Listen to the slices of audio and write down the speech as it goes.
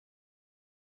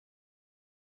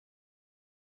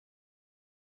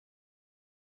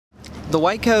The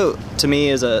white coat to me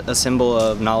is a symbol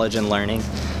of knowledge and learning.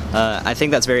 I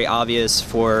think that's very obvious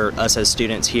for us as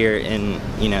students here in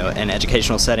an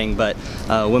educational setting, but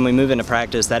when we move into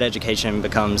practice, that education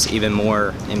becomes even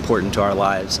more important to our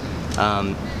lives.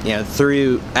 As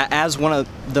one of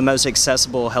the most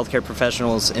accessible healthcare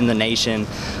professionals in the nation,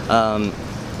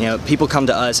 people come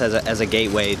to us as a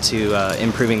gateway to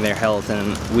improving their health,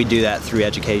 and we do that through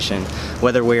education.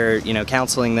 Whether we're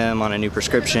counseling them on a new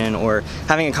prescription or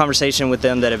having a conversation with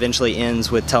them that eventually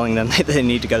ends with telling them that they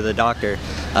need to go to the doctor,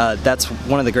 that's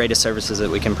one of the greatest services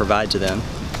that we can provide to them.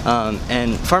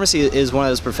 And pharmacy is one of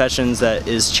those professions that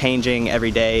is changing every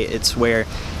day. It's where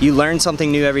you learn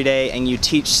something new every day and you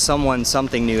teach someone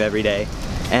something new every day.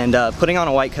 And putting on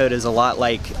a white coat is a lot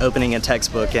like opening a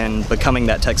textbook and becoming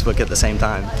that textbook at the same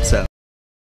time. So.